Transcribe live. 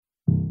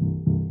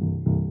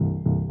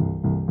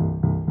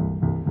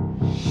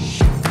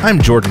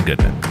I'm Jordan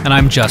Goodman. And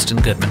I'm Justin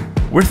Goodman.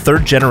 We're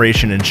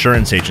third-generation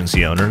insurance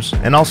agency owners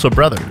and also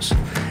brothers.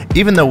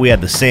 Even though we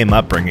had the same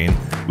upbringing,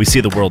 we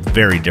see the world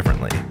very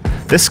differently.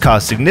 This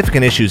caused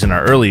significant issues in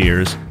our early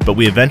years, but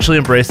we eventually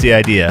embraced the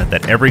idea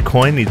that every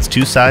coin needs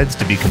two sides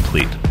to be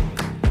complete.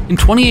 In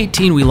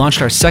 2018, we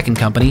launched our second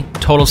company,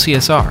 Total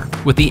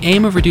CSR, with the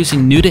aim of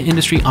reducing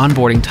new-to-industry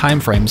onboarding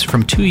timeframes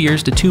from 2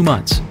 years to 2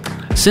 months.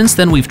 Since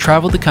then, we've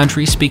traveled the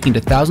country speaking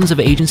to thousands of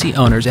agency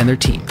owners and their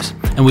teams,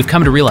 and we've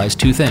come to realize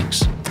two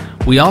things.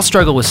 We all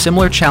struggle with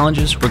similar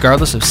challenges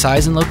regardless of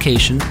size and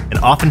location, And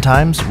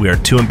oftentimes, we are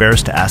too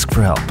embarrassed to ask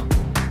for help.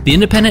 The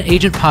Independent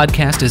Agent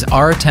Podcast is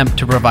our attempt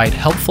to provide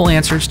helpful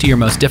answers to your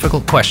most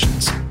difficult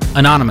questions.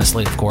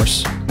 Anonymously, of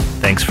course.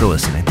 Thanks for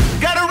listening.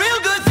 Got a real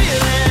good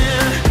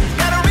feeling,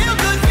 got a real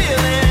good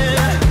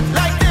feeling,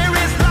 like there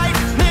is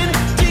lightning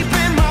deep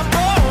in my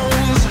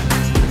bones.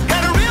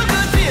 Got a real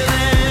good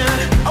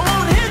feeling, I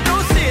won't hit no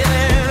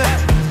ceiling.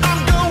 I'm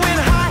going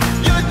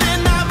higher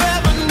than I've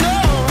ever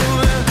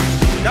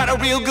known. Got a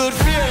real good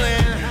feeling.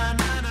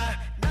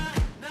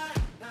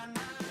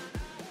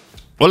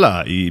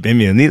 Hola y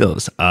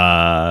bienvenidos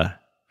a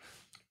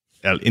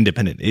El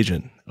Independent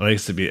Agent. I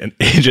used to be an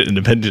agent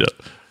independent.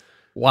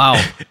 Wow.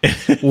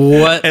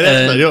 What En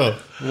español.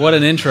 what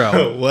an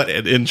intro. What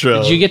an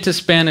intro. Did you get to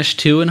Spanish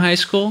 2 in high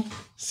school?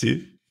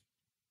 Sí,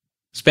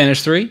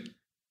 Spanish 3?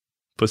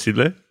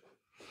 posible.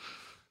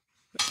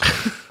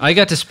 I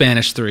got to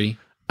Spanish 3.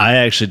 I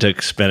actually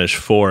took Spanish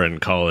 4 in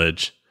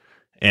college,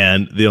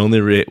 and the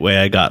only way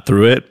I got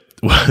through it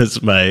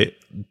was my,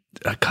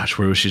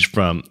 where was she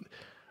from?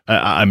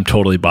 I'm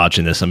totally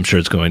botching this. I'm sure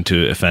it's going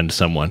to offend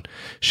someone.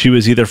 She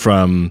was either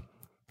from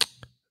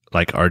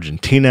like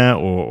Argentina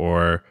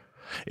or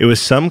it was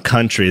some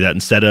country that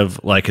instead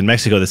of like in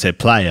Mexico, they say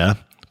playa,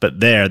 but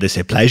there they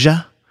say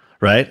playa,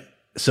 right?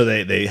 So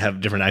they have a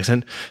different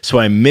accent. So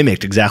I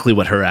mimicked exactly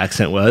what her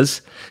accent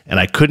was, and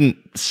I couldn't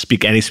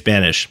speak any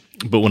Spanish.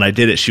 But when I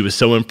did it, she was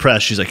so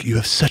impressed. She's like, you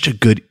have such a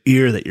good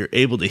ear that you're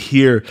able to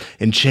hear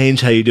and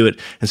change how you do it.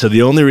 And so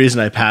the only reason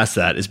I passed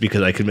that is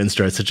because I convinced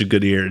her I had such a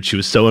good ear. And she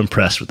was so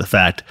impressed with the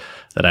fact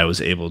that I was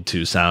able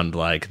to sound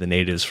like the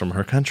natives from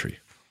her country.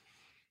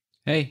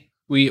 Hey,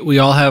 we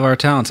all have our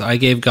talents. I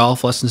gave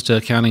golf lessons to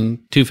accounting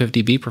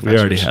 250B professors. We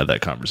already had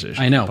that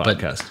conversation. I know,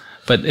 podcast.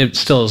 but it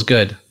still is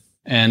good.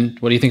 And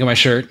what do you think of my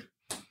shirt?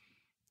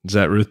 Is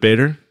that Ruth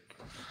Bader?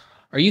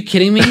 Are you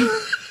kidding me?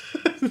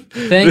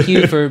 Thank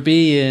you for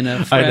being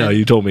a friend. I know,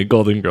 you told me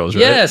Golden Girls,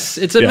 right? Yes,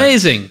 it's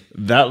amazing.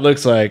 That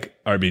looks like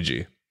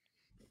RBG.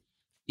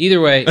 Either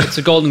way, it's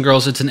a Golden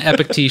Girls. It's an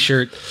epic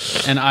T-shirt,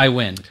 and I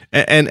win.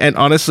 And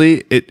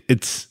honestly,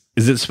 is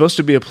it supposed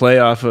to be a play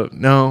off of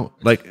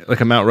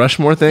like a Mount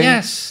Rushmore thing?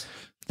 Yes.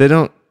 They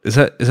don't. Is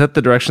that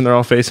the direction they're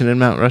all facing in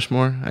Mount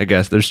Rushmore? I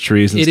guess there's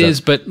trees and stuff. It is,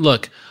 but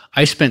look,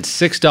 I spent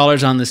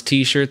 $6 on this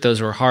T-shirt.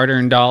 Those were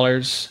hard-earned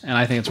dollars, and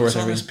I think it's worth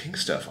everything. Pink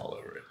stuff all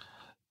over it.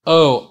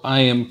 Oh, I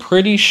am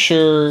pretty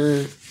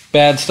sure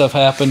bad stuff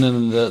happened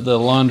in the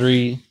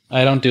laundry.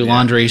 I don't do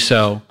laundry,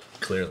 so.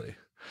 Clearly.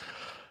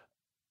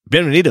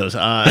 Bienvenidos.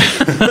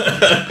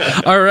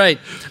 All right.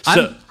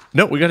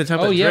 No, we got to talk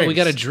about drinks. We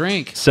got a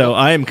drink. So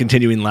I am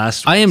continuing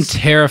last I am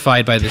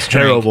terrified by this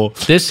terrible,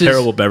 drink. This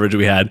terrible beverage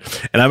we had,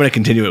 and I'm going to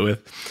continue it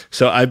with.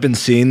 So I've been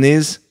seeing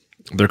these.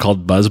 They're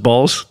called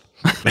BuzzBallz.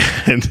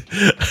 And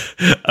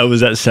I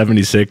was at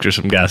 76 or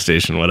some gas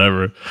station,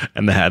 whatever,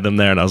 and they had them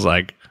there, and I was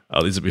like,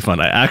 oh, these would be fun.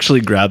 I actually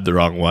grabbed the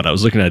wrong one. I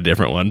was looking at a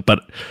different one, but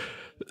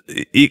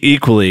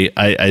equally,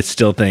 I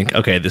still think,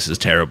 okay, this is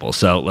terrible,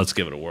 so let's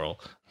give it a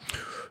whirl.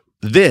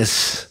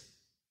 This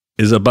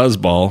is a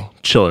BuzzBall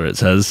chiller, it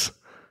says,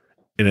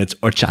 and it's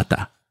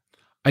horchata.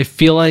 I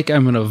feel like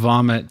I'm going to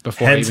vomit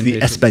before Hence I even the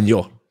taste it.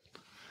 Espanol.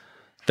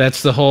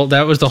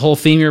 That was the whole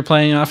theme you're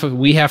playing off of.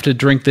 We have to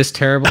drink this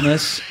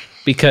terribleness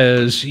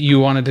because you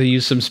wanted to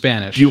use some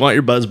Spanish. Do you want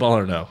your BuzzBall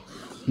or no?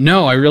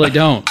 No, I really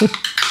don't.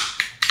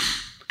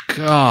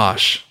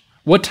 Gosh.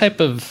 What type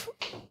of...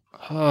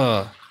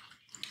 Oh,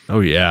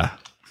 yeah.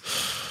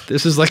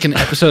 This is like an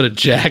episode of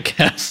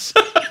Jackass.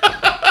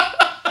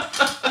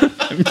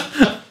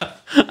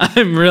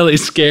 I'm really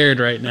scared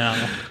right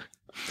now.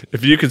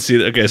 If you can see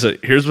that. Okay, so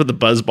here's what the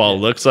BuzzBall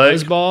looks like.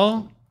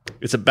 BuzzBall?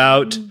 It's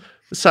about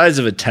the size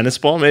of a tennis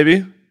ball,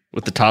 maybe,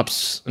 with the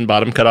tops and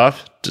bottom cut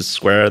off to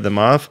square them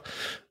off.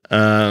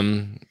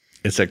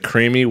 It's a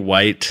creamy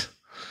white.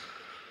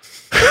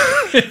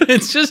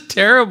 It's just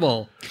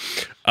terrible.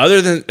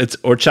 It's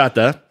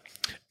horchata,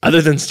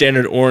 other than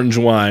standard orange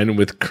wine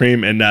with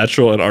cream and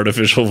natural and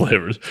artificial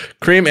flavors.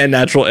 Cream and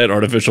natural and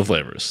artificial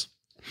flavors.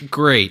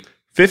 Great.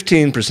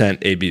 15%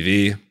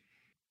 ABV.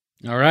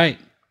 All right.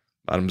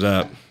 Bottoms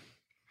up.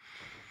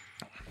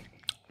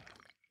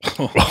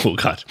 Oh,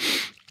 God.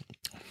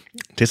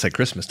 Tastes like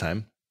Christmas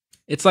time.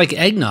 It's like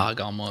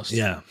eggnog almost.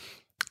 Yeah.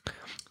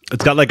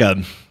 It's got like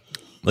a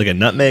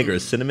nutmeg or a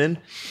cinnamon.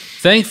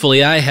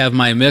 Thankfully, I have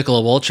my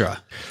Michelob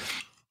Ultra.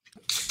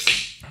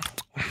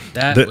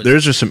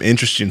 There's just some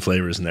interesting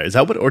flavors in there. Is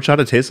that what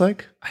horchata tastes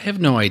like? I have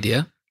no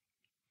idea.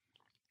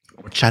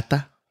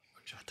 Horchata?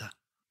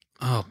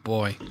 Oh,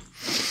 boy.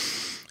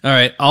 All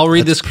right, I'll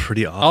read That's this.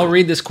 pretty awful. I'll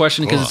read this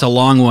question because it's a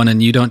long one,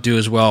 and you don't do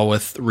as well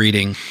with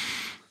reading.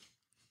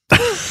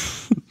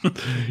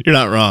 You're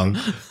not wrong.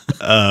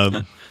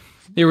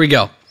 Here we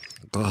go.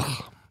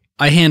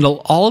 I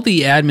handle all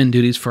the admin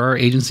duties for our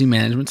agency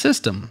management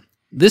system.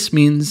 This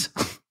means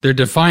they're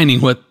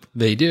defining what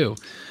they do.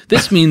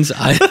 This means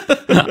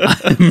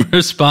I'm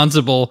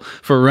responsible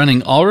for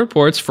running all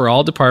reports for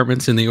all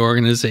departments in the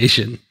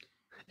organization.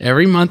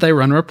 Every month I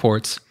run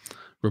reports,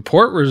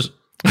 report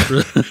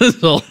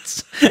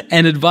results,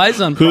 and advise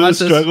on Who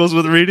process struggles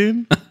with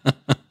reading?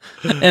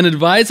 and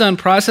advise on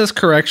process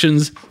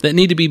corrections that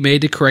need to be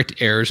made to correct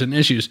errors and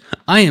issues.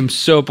 I am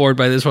so bored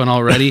by this one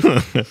already.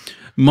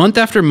 Month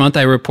after month,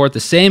 I report the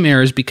same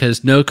errors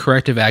because no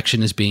corrective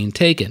action is being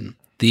taken.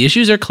 The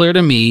issues are clear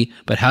to me,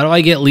 but how do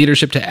I get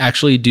leadership to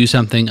actually do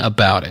something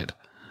about it?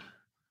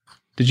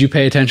 Did you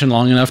pay attention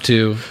long enough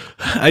to...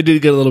 I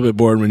did get a little bit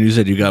bored when you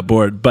said you got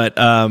bored, but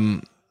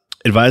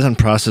advise on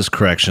process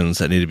corrections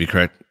that need to be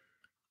correct.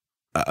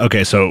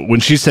 Okay, so when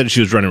she said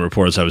she was running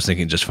reports, I was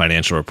thinking just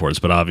financial reports,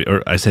 but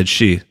or I said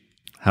she.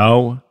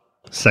 How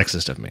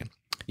sexist of me.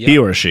 Yep. He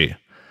or she.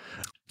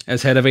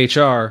 As head of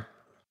HR...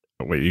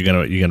 Wait, you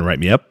gonna write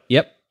me up?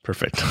 Yep.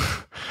 Perfect.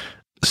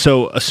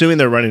 So, assuming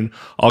they're running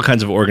all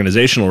kinds of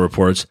organizational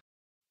reports,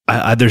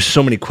 there's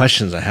so many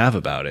questions I have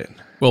about it.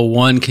 Well,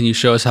 one, can you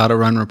show us how to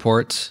run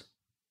reports?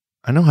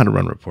 I know how to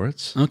run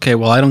reports. Okay,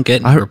 well, I don't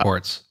get any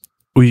reports.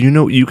 Well,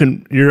 you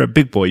can. You're a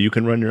big boy. You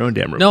can run your own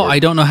damn report. No, I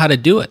don't know how to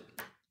do it.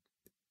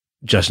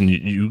 Justin,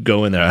 you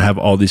go in there. I have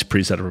all these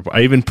preset reports.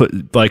 I even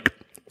put like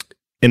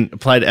in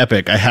Applied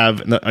Epic. I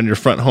have on your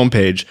front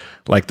homepage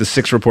like the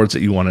 6 reports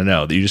that you want to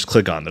know that you just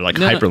click on. They're like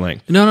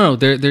hyperlinked. No,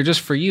 they're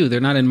just for you.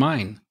 They're not in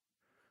mine.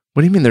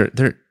 What do you mean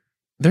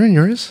they're in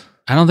yours?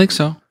 I don't think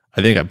so.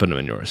 I think I put them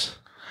in yours.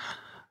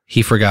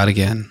 He forgot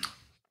again.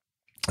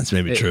 That's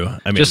maybe true.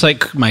 I mean, just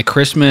like my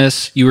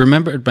Christmas, you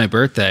remembered my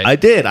birthday. I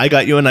did. I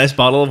got you a nice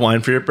bottle of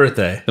wine for your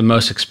birthday. The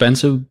most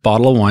expensive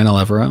bottle of wine I'll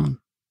ever own.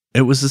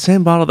 It was the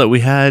same bottle that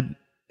we had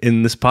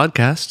in this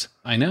podcast.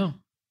 I know.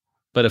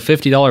 But a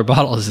 $50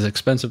 bottle is an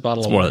expensive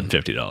bottle of More wine.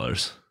 than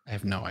 $50. I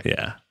have no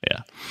idea.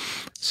 Yeah.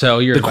 So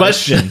your The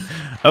question.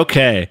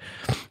 Okay.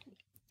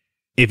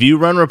 If you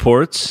run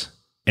reports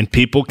and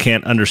people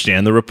can't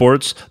understand the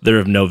reports, they're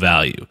of no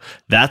value.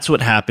 That's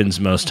what happens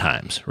most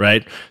times,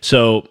 right?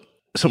 So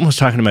someone was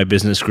talking to my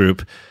business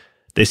group.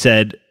 They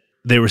said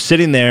they were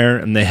sitting there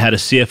and they had a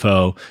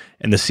CFO,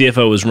 and the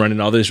CFO was running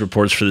all these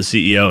reports for the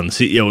CEO, and the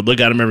CEO would look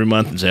at him every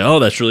month and say, oh,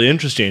 that's really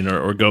interesting,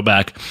 or go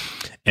back.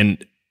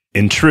 And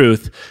in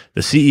truth,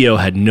 the CEO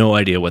had no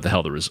idea what the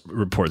hell the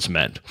reports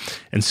meant.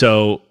 And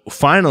so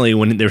finally,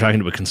 when they were talking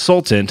to a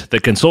consultant, the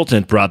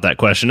consultant brought that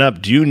question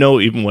up. Do you know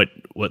even what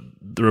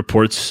the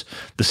reports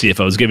the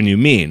CFO is giving you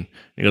mean?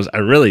 He goes, I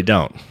really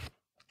don't.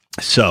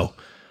 So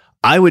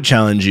I would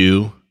challenge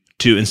you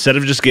to, instead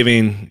of just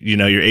giving,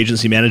 your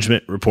agency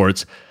management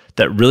reports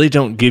that really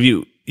don't give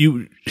you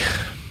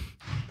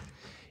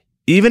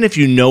even if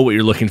you know what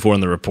you're looking for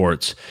in the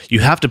reports, you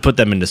have to put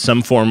them into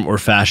some form or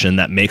fashion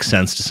that makes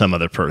sense to some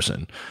other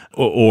person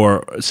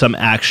or some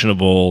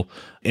actionable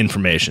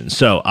information.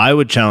 So I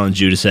would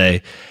challenge you to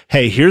say,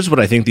 hey, here's what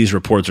I think these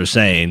reports are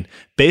saying.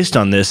 Based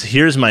on this,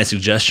 here's my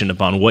suggestion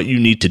upon what you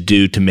need to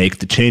do to make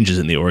the changes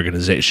in the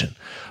organization.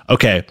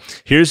 Okay,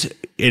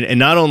 and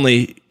not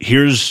only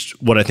here's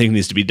what I think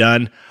needs to be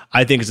done,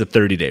 I think it's a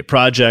 30-day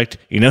project.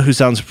 You know who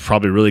sounds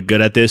probably really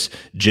good at this?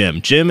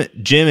 Jim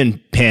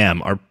and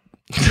Pam are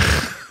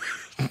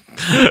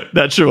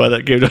not sure why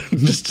that came down.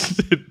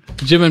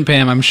 Jim and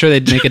Pam, I'm sure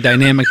they'd make a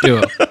dynamic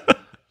duo.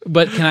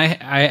 But can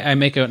I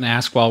make an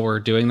ask while we're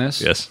doing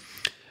this? Yes.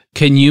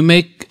 Can you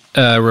make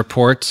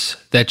reports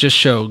that just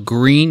show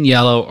green,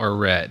 yellow, or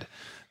red?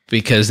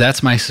 Because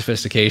that's my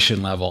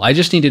sophistication level. I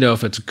just need to know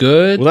if it's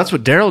good. Well, that's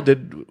what Daryl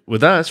did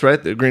with us,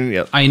 right? The green and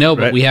yellow. I know,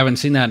 but right? we haven't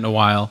seen that in a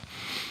while.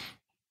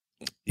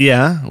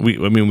 Yeah,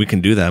 we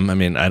can do them. I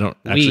mean, I don't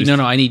actually...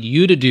 No, I need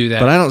you to do that.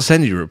 But I don't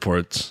send you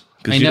reports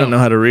because you don't know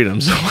how to read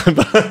them. So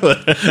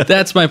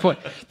that's my point.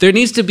 There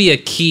needs to be a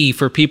key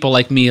for people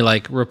like me,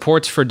 like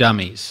reports for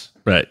dummies.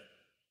 Right.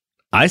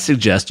 I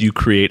suggest you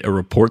create a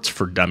reports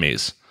for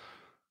dummies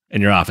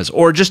in your office,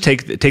 or just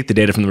take the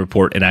data from the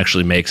report and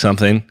actually make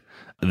something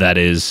that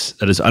is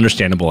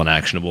understandable and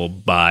actionable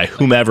by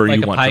whomever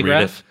you want to read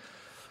graph? it.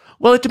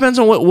 Well, it depends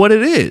on what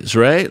it is,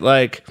 right?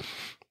 Like,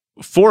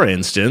 for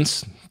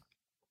instance,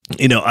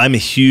 I'm a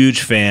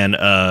huge fan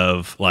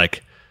of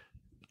like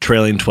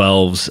trailing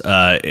 12s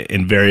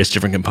in various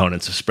different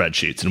components of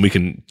spreadsheets, and we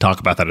can talk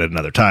about that at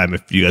another time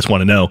if you guys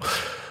want to know.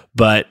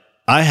 But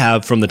I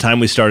have, from the time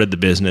we started the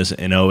business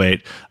in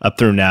 2008 up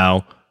through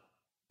now,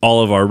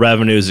 all of our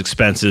revenues,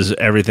 expenses,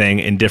 everything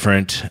in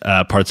different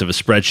parts of a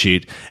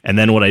spreadsheet. And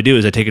then what I do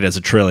is I take it as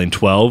a trailing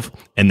 12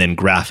 and then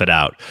graph it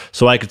out.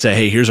 So I could say,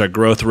 hey, here's our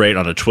growth rate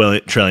on a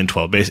trailing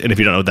 12 base. And if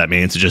you don't know what that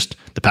means, it's just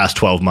the past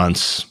 12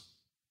 months,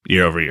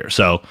 year over year.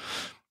 So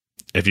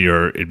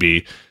it'd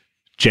be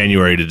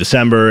January to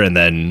December, and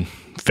then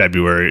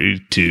February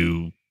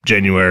to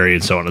January,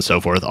 and so on and so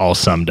forth, all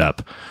summed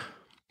up.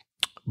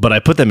 but I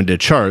put them into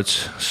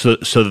charts so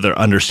that they're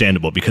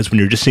understandable, because when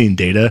you're just seeing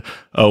data,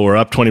 oh, we're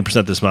up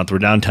 20% this month, we're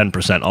down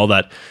 10%, all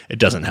that, it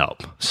doesn't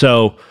help.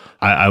 So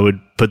I would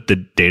put the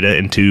data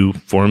into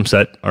forms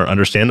that are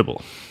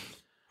understandable.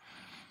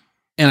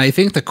 And I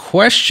think the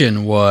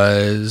question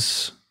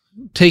was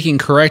taking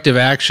corrective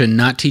action,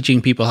 not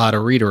teaching people how to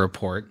read a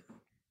report.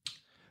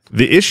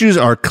 The issues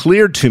are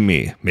clear to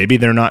me. Maybe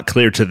they're not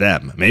clear to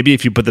them. Maybe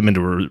if you put them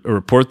into a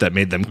report that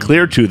made them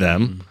clear to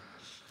them.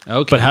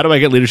 Okay. But how do I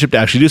get leadership to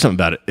actually do something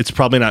about it? It's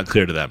probably not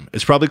clear to them.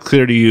 It's probably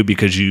clear to you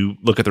because you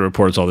look at the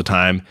reports all the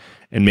time,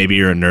 and maybe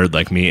you're a nerd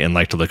like me and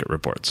like to look at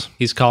reports.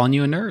 He's calling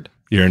you a nerd.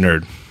 You're a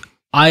nerd.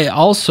 I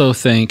also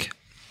think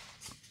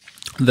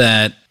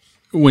that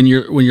when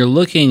you're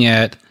looking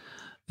at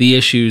the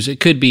issues, it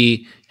could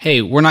be,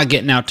 hey, we're not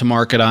getting out to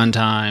market on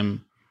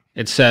time,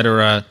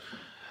 etc.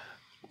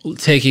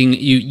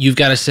 You've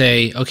got to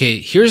say, okay,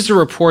 here's the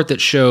report that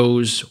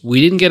shows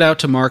we didn't get out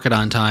to market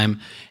on time,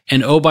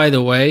 and oh, by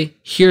the way,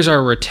 here's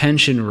our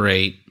retention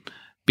rate,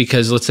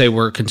 because let's say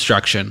we're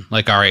construction,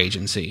 like our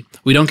agency.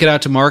 We don't get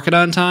out to market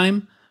on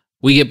time,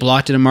 we get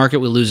blocked in a market,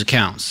 we lose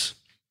accounts.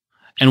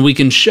 And we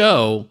can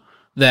show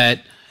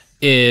that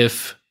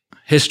if,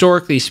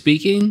 historically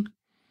speaking,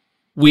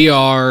 we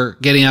are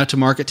getting out to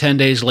market 10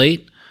 days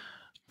late,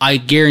 I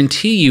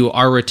guarantee you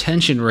our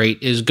retention rate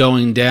is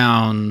going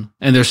down,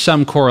 and there's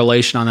some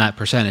correlation on that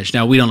percentage.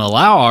 Now, we don't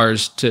allow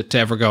ours to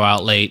ever go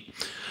out late,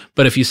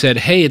 but if you said,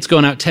 hey, it's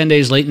going out 10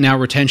 days late and now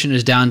retention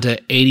is down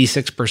to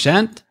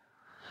 86%,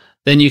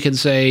 then you can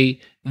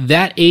say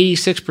that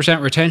 86%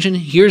 retention,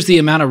 here's the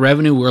amount of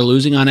revenue we're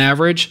losing on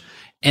average,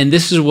 and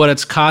this is what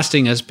it's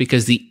costing us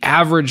because the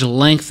average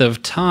length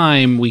of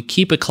time we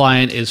keep a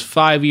client is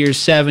 5 years,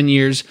 7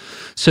 years.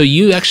 So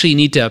you actually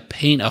need to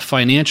paint a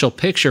financial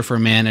picture for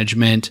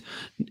management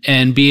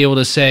and be able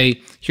to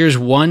say, here's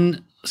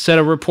one set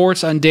of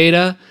reports on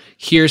data,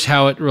 here's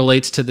how it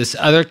relates to this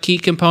other key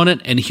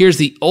component, and here's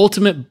the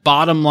ultimate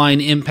bottom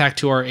line impact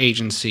to our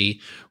agency.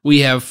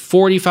 We have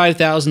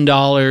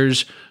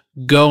 $45,000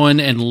 going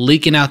and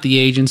leaking out the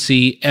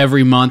agency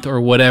every month or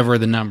whatever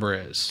the number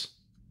is.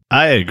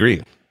 I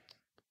agree.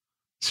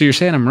 So you're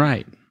saying I'm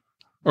right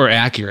or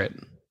accurate?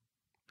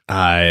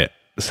 I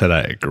said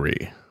I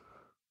agree.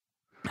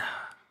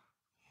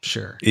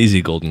 Sure.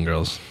 Easy, Golden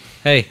Girls.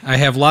 Hey, I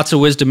have lots of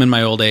wisdom in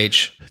my old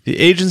age. The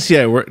agency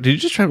I work... Did you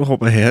just try to hold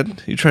my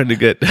hand? You trying to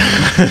get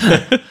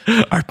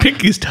our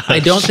pinkies touched? I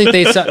don't think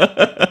they saw...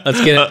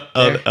 Let's get it.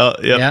 Yep,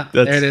 yeah,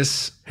 there it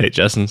is. Hey,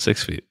 Justin,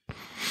 6 feet.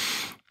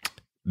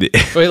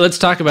 Wait, let's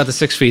talk about the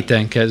 6 feet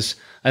thing, because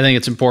I think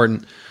it's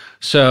important.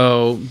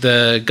 So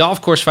the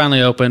golf course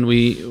finally opened.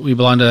 We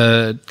belong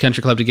to a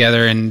country club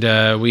together, and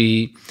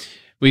we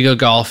go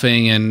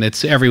golfing, and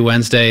it's every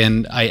Wednesday.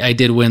 And I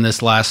did win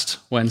this last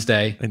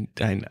Wednesday.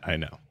 I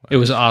know. It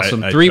was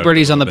awesome. I 3 choked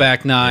birdies a on the little back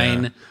bit.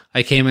 9. Yeah.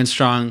 I came in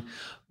strong.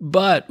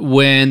 But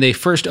when they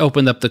first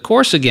opened up the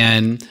course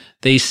again,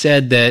 they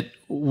said that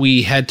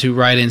we had to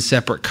ride in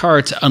separate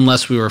carts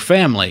unless we were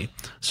family.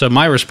 So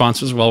my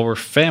response was, well, we're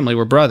family,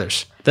 we're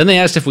brothers. Then they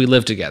asked if we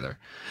lived together.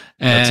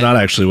 And That's not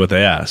actually what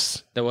they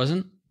asked. that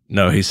wasn't?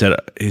 No, he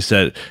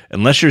said,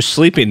 unless you're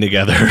sleeping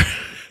together,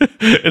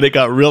 and it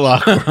got real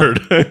awkward.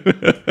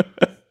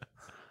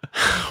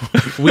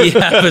 We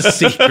have a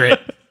secret.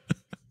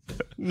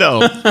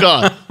 No,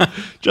 God,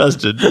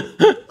 Justin.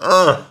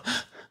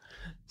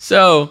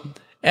 So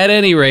at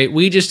any rate,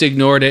 we just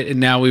ignored it,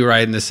 and now we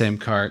ride in the same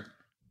cart.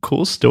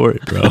 Cool story,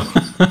 bro.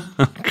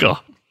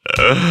 God.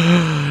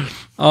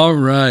 All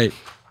right.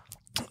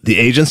 The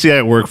agency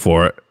I work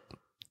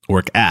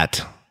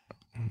at,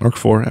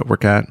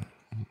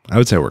 I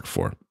would say work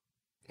for,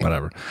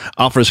 whatever,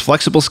 offers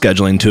flexible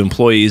scheduling to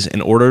employees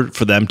in order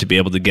for them to be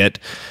able to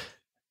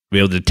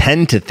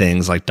tend to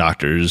things like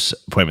doctors'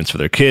 appointments for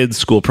their kids,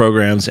 school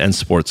programs, and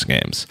sports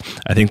games.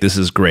 I think this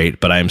is great,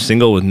 but I am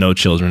single with no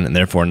children and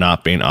therefore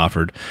not being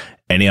offered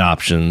any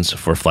options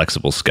for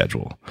flexible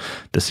schedule.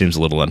 This seems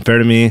a little unfair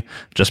to me.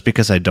 Just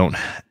because I don't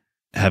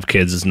have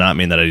kids does not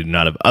mean that I do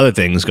not have other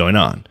things going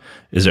on.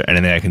 Is there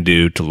anything I can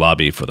do to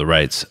lobby for the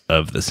rights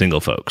of the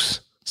single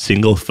folks?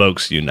 Single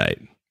folks unite.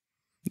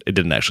 It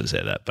didn't actually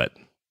say that, but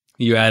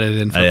You added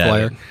in for I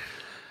flair. added.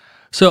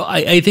 So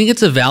I think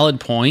it's a valid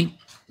point.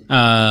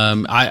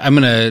 I'm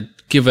going to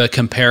give a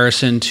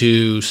comparison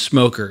to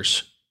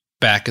smokers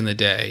back in the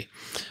day.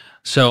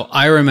 So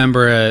I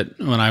remember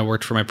when I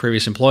worked for my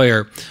previous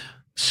employer,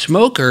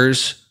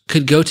 smokers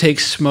could go take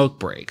smoke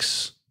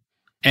breaks.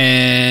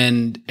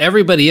 And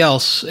everybody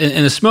else,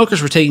 and the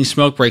smokers were taking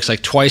smoke breaks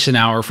like twice an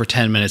hour for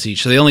 10 minutes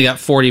each. So they only got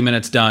 40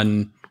 minutes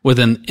done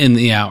in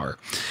the hour.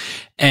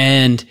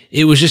 And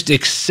it was just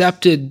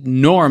accepted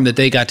norm that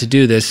they got to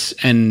do this.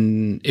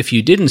 And if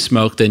you didn't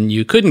smoke, then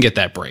you couldn't get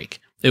that break.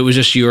 It was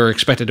just you were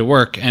expected to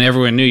work, and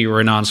everyone knew you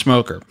were a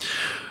non-smoker.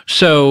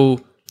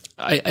 So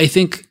I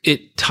think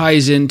it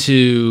ties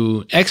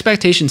into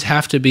expectations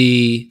have to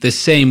be the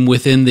same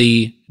within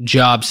the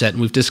job set.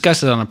 And we've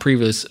discussed it on a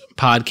previous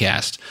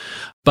podcast.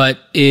 But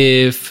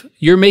if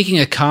you're making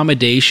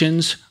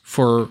accommodations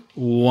for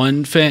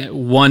one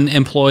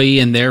employee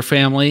and their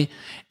family,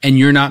 and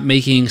you're not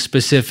making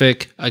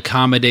specific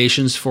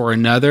accommodations for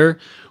another,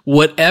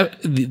 whatever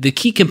the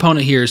key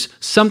component here is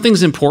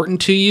something's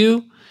important to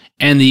you,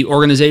 and the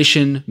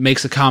organization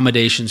makes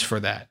accommodations for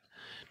that.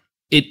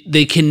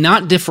 They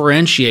cannot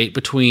differentiate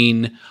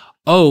between,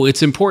 oh,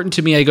 it's important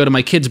to me I go to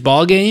my kid's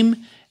ball game,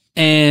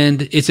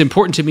 and it's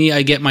important to me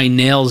I get my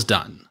nails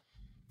done.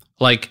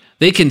 Like,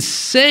 they can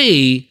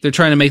say they're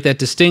trying to make that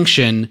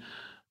distinction,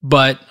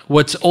 but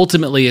what's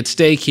ultimately at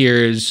stake here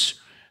is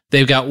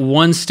they've got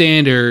one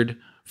standard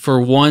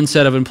for one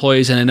set of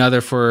employees and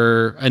another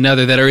for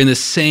another that are in the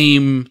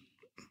same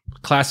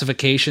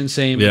classification,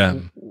 same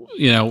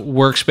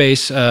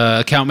workspace,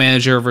 account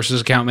manager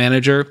versus account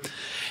manager.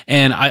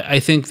 And I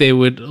think they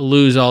would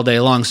lose all day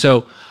long.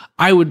 So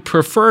I would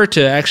prefer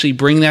to actually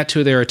bring that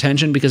to their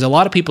attention, because a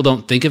lot of people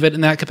don't think of it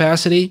in that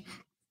capacity.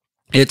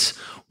 It's,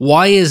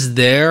 why is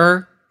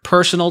their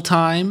personal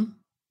time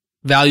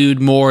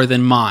valued more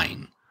than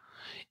mine?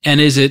 And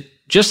is it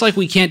just like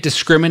we can't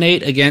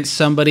discriminate against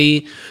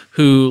somebody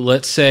who,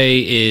 let's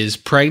say, is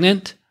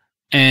pregnant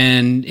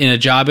and in a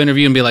job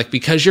interview and be like,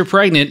 because you're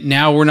pregnant,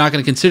 now we're not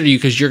going to consider you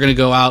because you're going to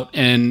go out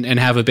and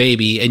have a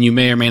baby and you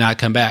may or may not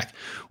come back.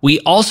 We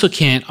also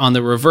can't, on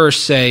the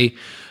reverse, say,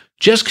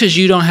 just because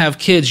you don't have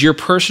kids, your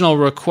personal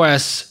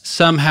requests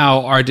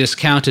somehow are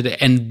discounted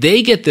and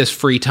they get this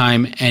free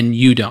time and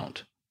you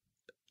don't.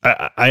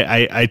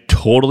 I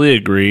totally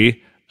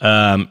agree.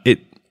 It,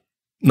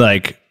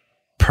 like,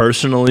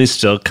 personally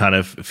still kind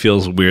of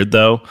feels weird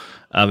though.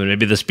 And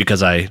maybe this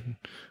because I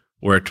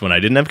worked when I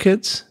didn't have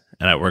kids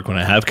and I work when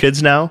I have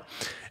kids now.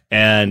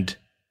 And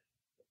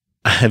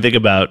I think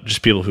about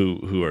just people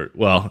who are,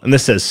 well, and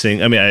this says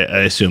I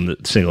assume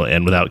that single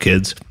and without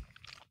kids,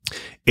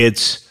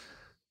 it's,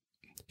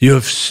 you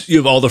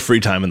have all the free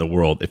time in the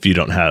world if you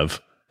don't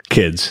have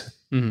kids,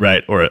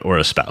 right? Or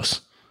a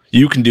spouse.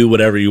 You can do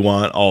whatever you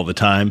want all the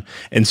time.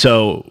 And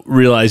so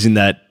realizing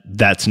that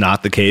that's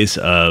not the case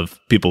of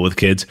people with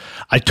kids,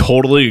 I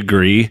totally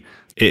agree.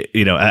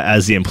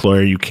 As the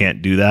employer, you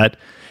can't do that.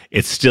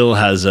 It still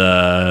has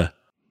I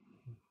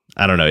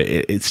don't know,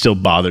 it still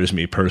bothers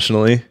me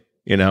personally,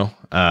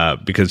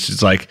 because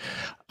it's like,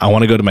 I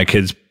want to go to my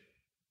kids'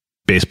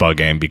 baseball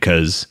game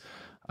because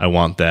I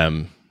want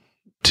them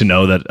to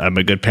know that I'm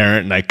a good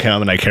parent and I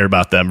come and I care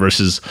about them,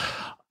 versus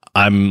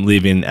I'm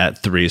leaving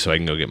at 3 so I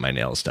can go get my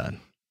nails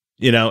done.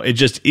 It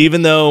just,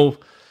 even though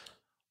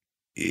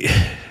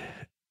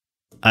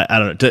I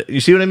don't know, you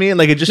see what I mean?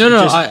 Like, it just,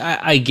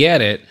 I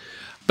get it,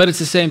 but it's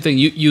the same thing.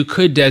 You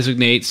could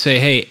designate, say,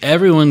 hey,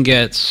 everyone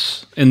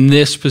gets in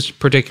this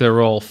particular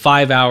role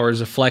 5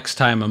 hours of flex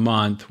time a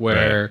month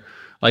where, right,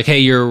 like, hey,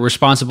 you're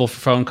responsible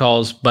for phone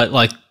calls, but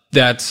like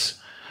that's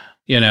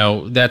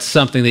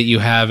something that you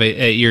have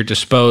at your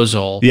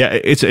disposal. Yeah,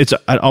 it's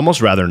I'd almost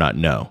rather not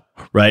know.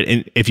 Right.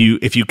 And if you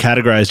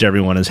categorized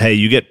everyone as, hey,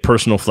 you get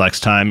personal flex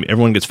time,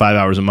 everyone gets 5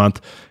 hours a month,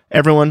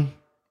 everyone,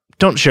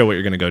 don't share what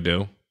you're going to go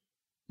do.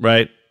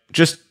 Right.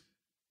 Just,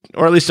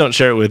 or at least don't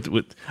share it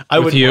with I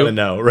wouldn't want to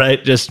know.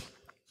 Right. Just,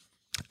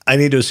 I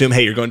need to assume,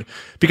 hey, you're going to,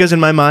 because in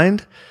my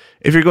mind,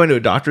 if you're going to a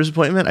doctor's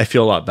appointment, I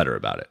feel a lot better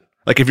about it.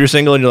 Like, if you're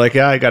single and you're like,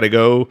 yeah, I got to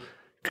go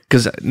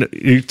because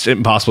it's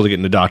impossible to get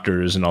into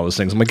doctors and all those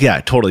things. I'm like, yeah,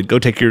 totally. Go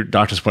take your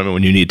doctor's appointment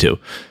when you need to.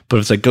 But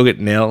if it's like, you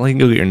can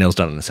go get your nails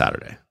done on a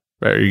Saturday.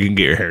 Right, or you can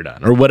get your hair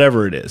done, or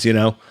whatever it is,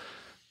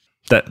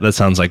 That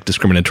sounds like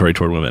discriminatory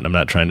toward women. I'm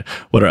not trying to.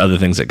 What are other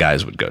things that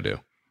guys would go do?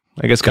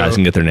 I guess guys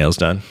can get their nails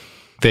done.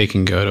 They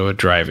can go to a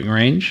driving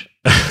range.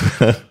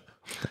 I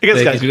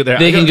guess guys can go there.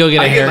 They can go get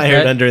my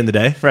hair done during the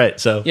day, right?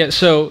 So yeah.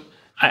 So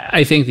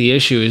I think the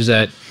issue is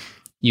that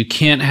you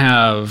can't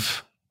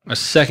have a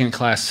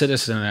second-class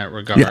citizen in that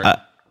regard.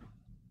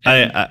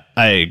 Yeah,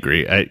 I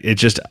agree. I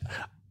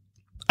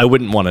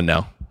wouldn't want to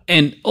know.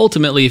 And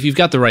ultimately, if you've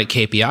got the right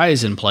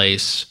KPIs in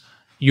place,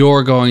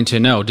 you're going to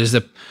know.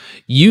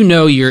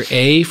 Your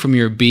A from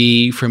your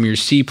B from your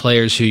C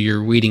players who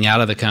you're weeding out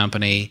of the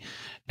company.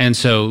 And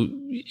so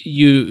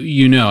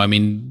I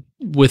mean,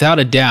 without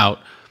a doubt,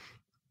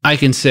 I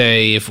can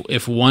say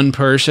if one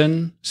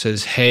person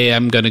says, hey,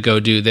 I'm going to go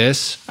do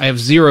this, I have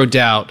zero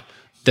doubt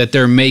that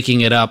they're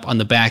making it up on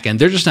the back end.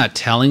 They're just not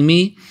telling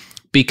me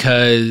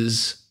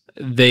because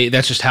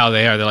that's just how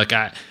they are. They're like,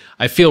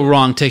 I feel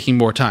wrong taking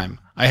more time.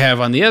 I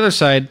have on the other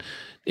side,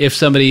 if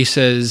somebody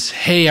says,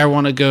 hey, I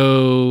want to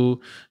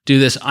go do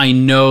this, I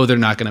know they're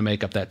not going to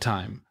make up that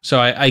time. So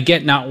I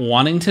get not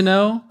wanting to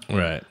know.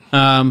 Right.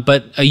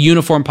 But a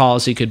uniform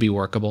policy could be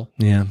workable.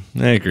 Yeah,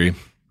 I agree.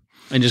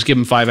 And just give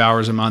them 5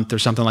 hours a month or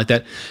something like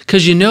that.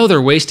 Because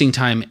they're wasting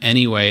time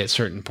anyway at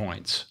certain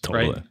points.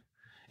 Totally. Right?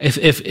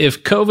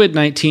 If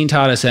COVID-19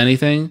 taught us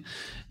anything,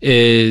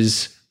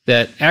 is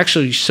that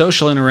actually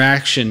social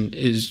interaction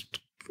is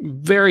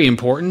very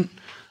important,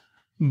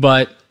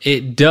 but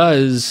it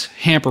does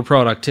hamper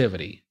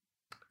productivity.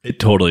 It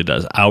totally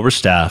does. Our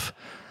staff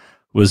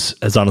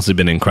has honestly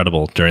been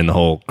incredible during the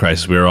whole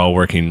crisis. We were all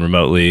working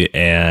remotely,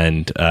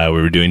 and we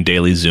were doing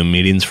daily Zoom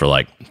meetings for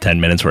like 10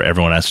 minutes where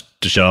everyone has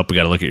to show up. We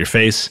got to look at your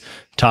face,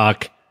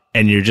 talk,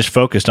 and you're just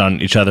focused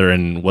on each other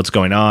and what's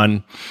going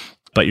on.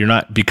 But you're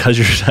not, because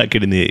you're not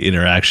getting the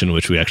interaction,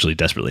 which we actually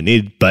desperately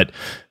need. But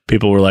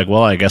people were like,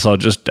 well, I guess I'll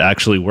just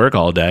actually work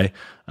all day.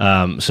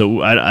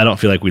 So I don't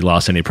feel like we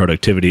lost any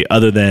productivity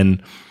other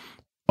than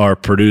our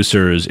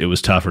producers. It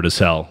was tougher to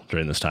sell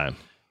during this time.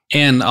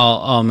 And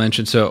I'll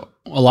mention, so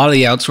a lot of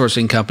the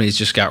outsourcing companies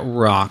just got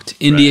rocked.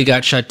 India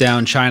got shut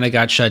down. China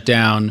got shut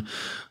down.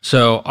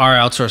 So our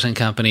outsourcing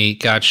company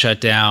got shut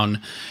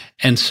down.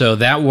 And so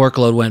that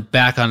workload went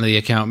back onto the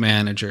account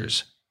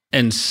managers.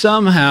 And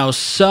somehow,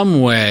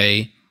 some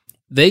way,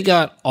 they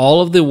got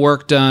all of the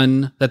work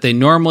done that they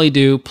normally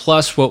do,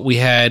 plus what we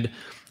had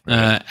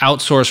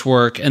outsource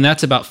work, and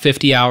that's about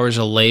 50 hours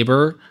of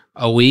labor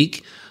a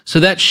week. So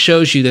that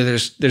shows you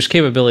that there's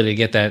capability to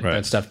get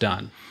that stuff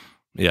done.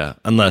 Yeah,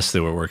 unless they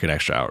were working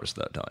extra hours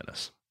without telling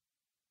us.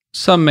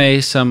 Some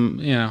may, some,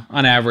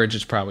 on average,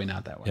 it's probably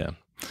not that way.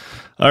 Yeah.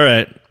 All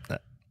right.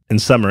 In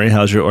summary,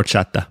 how's your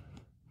horchata?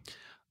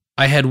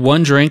 I had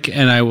one drink,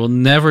 and I will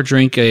never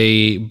drink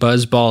a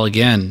BuzzBallz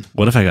again.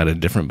 What if I got a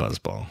different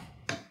BuzzBallz?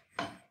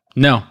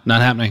 No,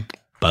 not happening.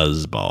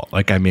 BuzzBallz.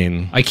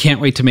 I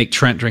can't wait to make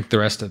Trent drink the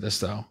rest of this,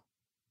 though.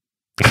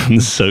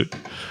 So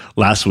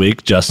last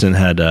week, Justin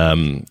had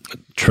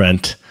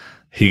Trent,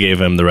 he gave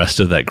him the rest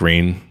of that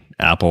green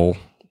apple,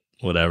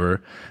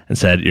 whatever, and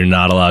said, you're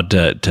not allowed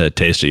to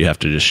taste it. You have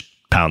to just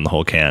pound the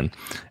whole can.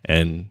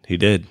 And he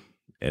did.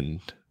 And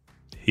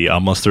he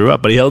almost threw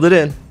up, but he held it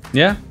in.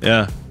 Yeah?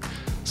 Yeah.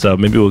 So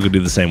maybe we'll go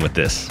do the same with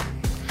this.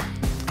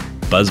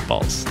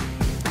 BuzzBallz.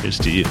 Here's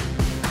to you.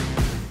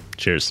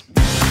 Cheers.